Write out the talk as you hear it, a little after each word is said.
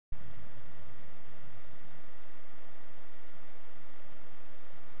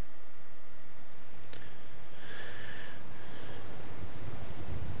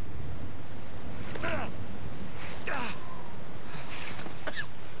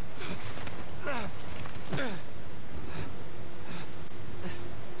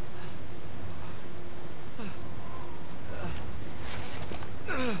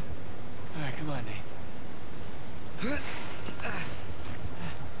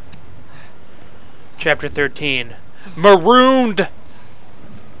Chapter 13. Marooned!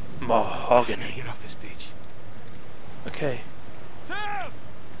 Mahogany. Get off this beach. Okay. Sam!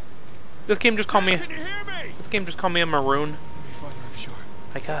 This game just called me. Can you hear me? This game just called me a maroon. Let me farther upshore.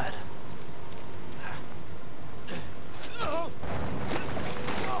 My God.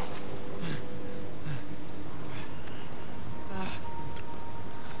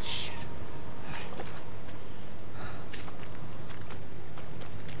 Shit.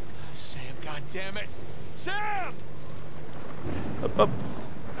 Sam, goddammit! Sam! Up.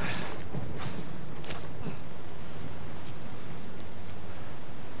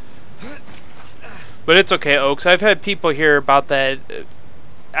 But it's okay, Oaks. I've had people here about that.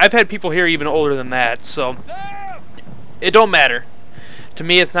 I've had people here even older than that, so Sam! it don't matter. To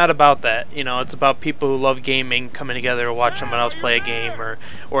me, it's not about that. You know, it's about people who love gaming coming together to watch someone else play a game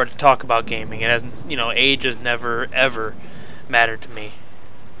or to talk about gaming. It has, you know, age has never ever mattered to me.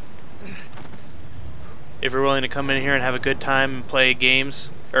 If you're willing to come in here and have a good time and play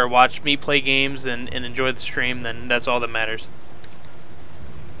games, or watch me play games and enjoy the stream, then that's all that matters.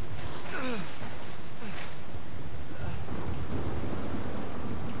 Oh,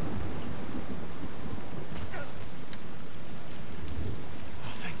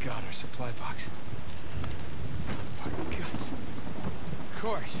 thank God, our supply box. Fucking guts. Of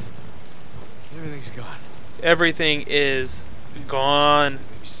course. Everything's gone. Everything is gone.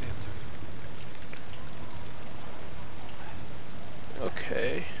 Maybe Sam took it.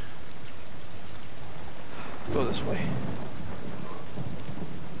 Okay. Go this way.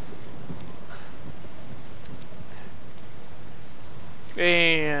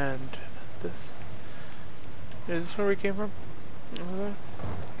 And this. Is this where we came from?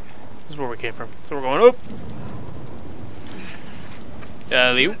 This is where we came from. So we're going up.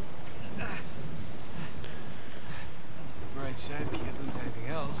 Leave. Right side, can't lose anything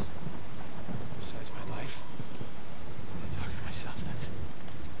else. Besides my life. I'm talking to myself, that's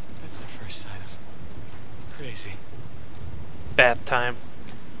the first sign of crazy. Bath time.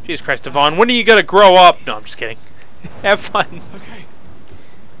 Jesus Christ, Devon, when are you gonna grow up? No, I'm just kidding. Have fun. Okay.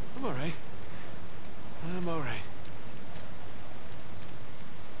 I'm alright. I'm alright.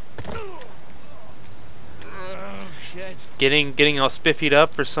 Oh, shit. Getting all spiffied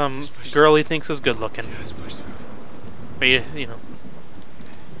up for some girl he thinks is good looking. Just push through. But you know,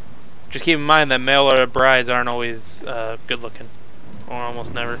 just keep in mind that male or brides aren't always good looking, or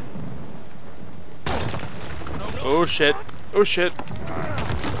almost never. Oh shit! Oh shit! Hell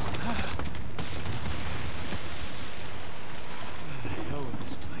with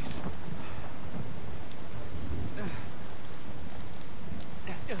this place.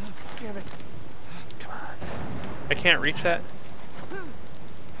 Damn it. Come on! I can't reach that.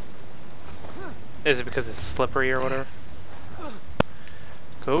 Is it because it's slippery or whatever?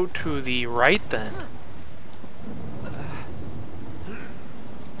 Go to the right then.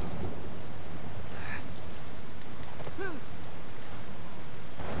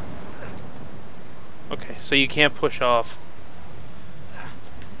 Okay, so you can't push off.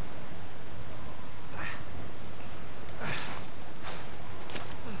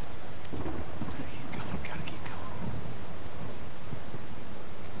 Keep going, gotta keep going.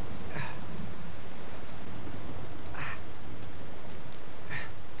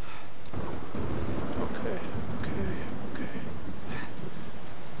 Okay.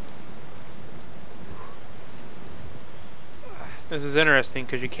 This is interesting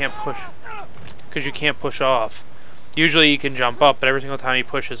because you can't push off. Usually you can jump up, but every single time he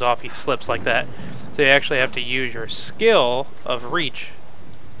pushes off, he slips like that. So you actually have to use your skill of reach.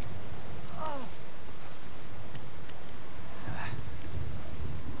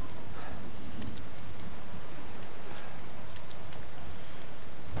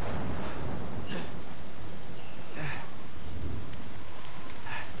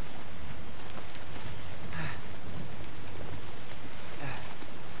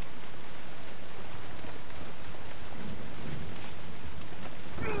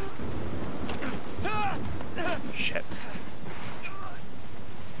 Shit.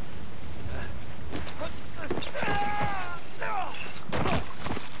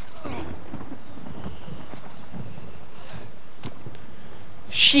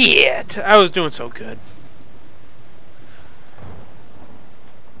 Shit! I was doing so good.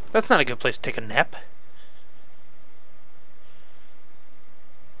 That's not a good place to take a nap.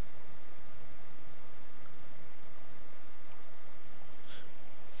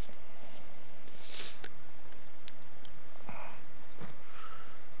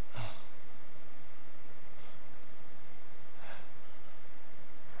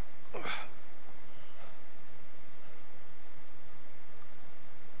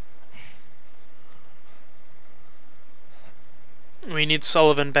 We need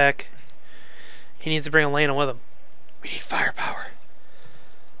Sullivan back. He needs to bring Elena with him. We need firepower.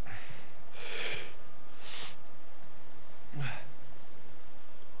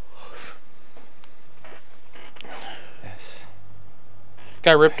 Yes.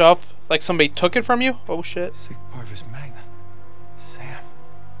 Got ripped off? Like somebody took it from you? Oh shit. Sic parvis magna. Sam.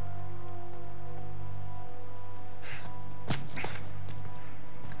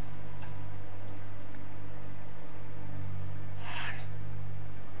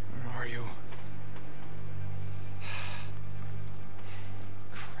 Where are you?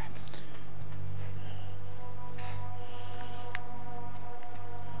 Crap.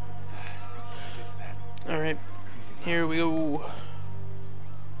 Get to that. Alright. Here we go.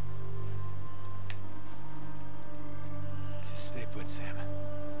 Just stay put, Sam.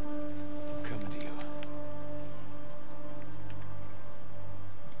 I'm coming to you.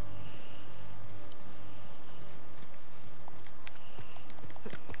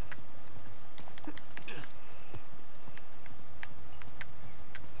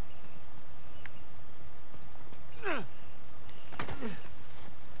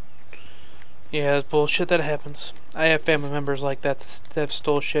 Yeah, that's bullshit that happens. I have family members like that that have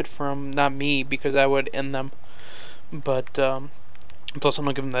stole shit from, not me, because I would end them. But, plus I'm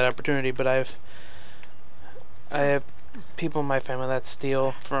gonna give them that opportunity, but I have people in my family that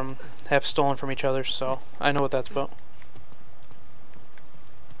steal from, have stolen from each other, so I know what that's about.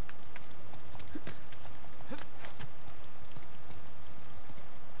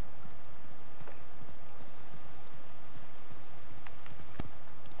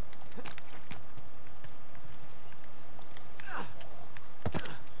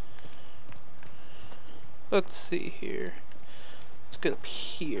 Let's see here. Let's get up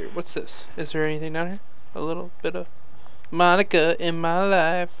here. What's this? Is there anything down here? A little bit of Monica in my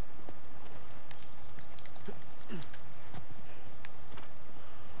life.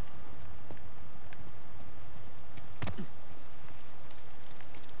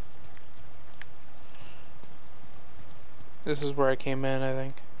 This is where I came in, I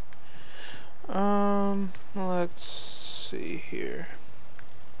think. Let's see here.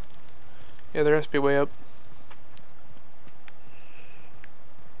 Yeah, there has to be a way up.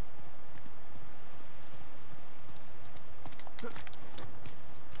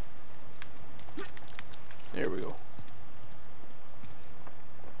 There we go.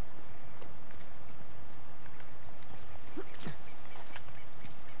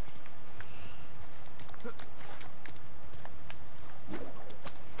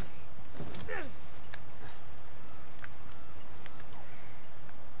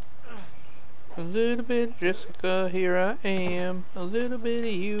 A little bit of Jessica, here I am. A little bit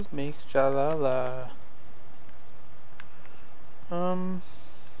of you makes cha-la-la.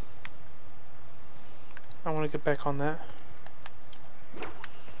 I want to get back on that.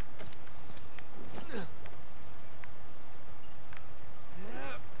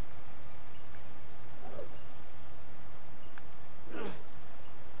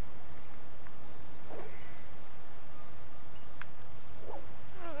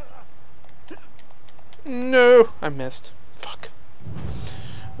 No, I missed. Fuck.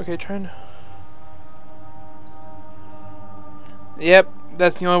 Okay, trying to... Yep,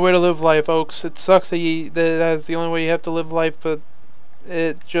 that's the only way to live life, folks. It sucks that that's the only way you have to live life, but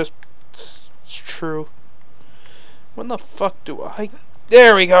it's true. When the fuck do I...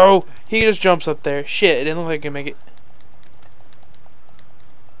 There we go! He just jumps up there. Shit, it didn't look like I could make it.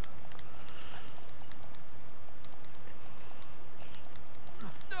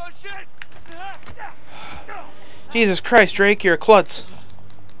 Oh, shit! Jesus Christ, Drake, you're a klutz.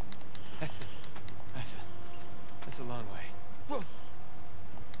 That's a long way.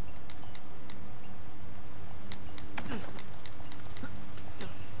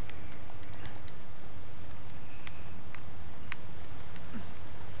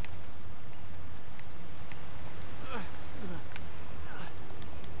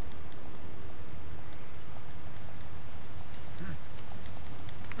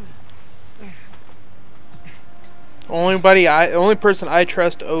 Only person I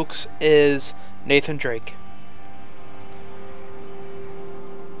trust Oaks is Nathan Drake.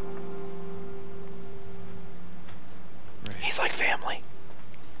 Right. He's like family.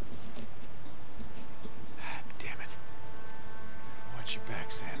 Damn it. Watch your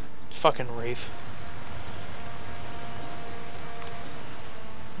back, Sam. Fucking Rafe.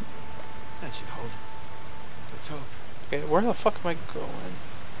 That should hold. Let's hope. Okay, where the fuck am I going?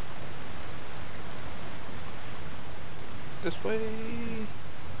 This way.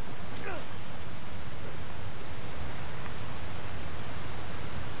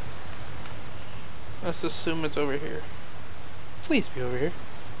 Let's assume it's over here. Please be over here.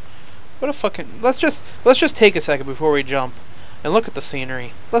 What a fucking... Let's just take a second before we jump and look at the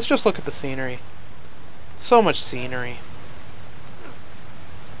scenery. Let's just look at the scenery. So much scenery.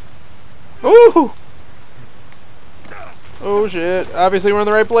 Ooh! Oh shit. Obviously we're in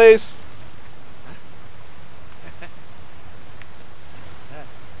the right place. I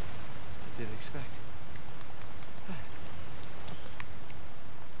didn't expect.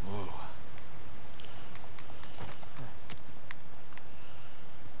 Whoa.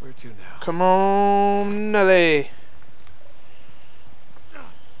 Where to now? Come on, Nelly.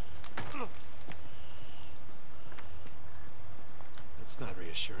 That's not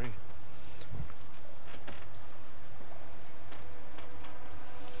reassuring.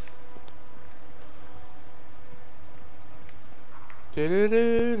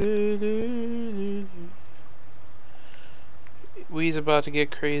 We's about to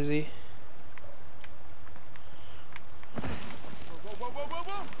get crazy. Whoa, whoa, whoa, whoa,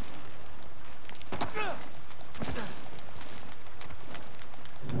 whoa!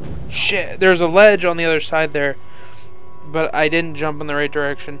 Shit, there's a ledge on the other side there, but I didn't jump in the right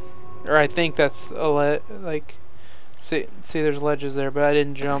direction. Or I think that's a like, see there's ledges there, but I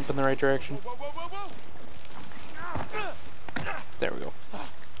didn't jump in the right direction. Whoa, whoa, whoa, whoa! There we go.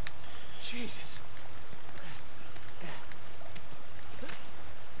 Jesus.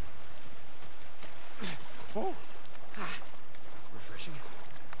 Oh. Refreshing.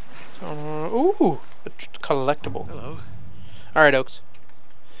 Ooh, a collectible. Hello. All right, Oaks.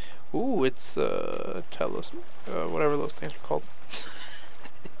 Ooh, it's tell us whatever those things are called.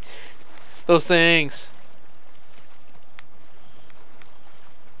 Those things.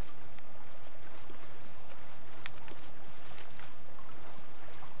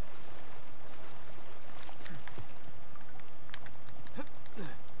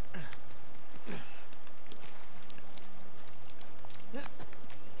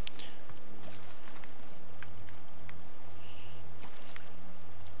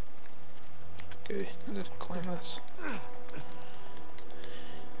 Okay, let's climb this.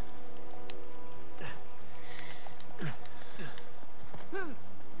 You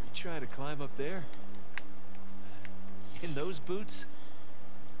try to climb up there? In those boots?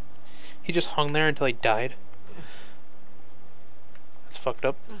 He just hung there until he died. That's fucked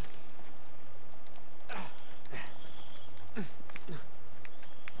up.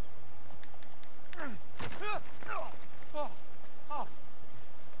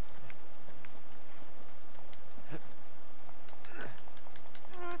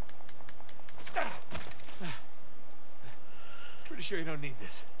 Pretty sure you don't need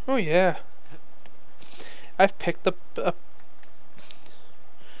this. Oh yeah. I've picked up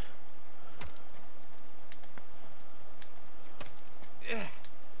Yeah,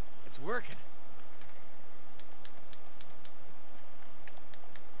 it's working.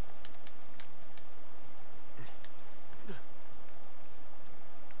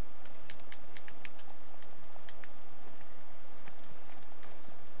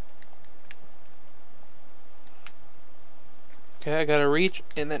 Okay, I gotta reach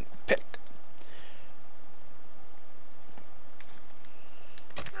and then pick.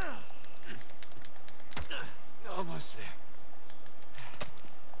 Almost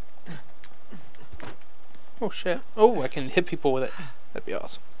there. Oh shit. Oh, I can hit people with it. That'd be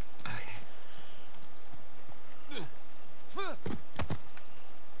awesome.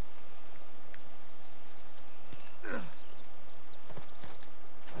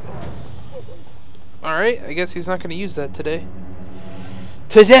 Alright, I guess he's not gonna use that today.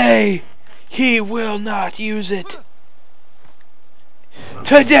 Today! He will not use it!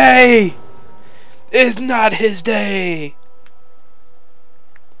 Today is not his day!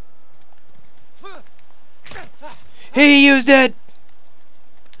 He used it!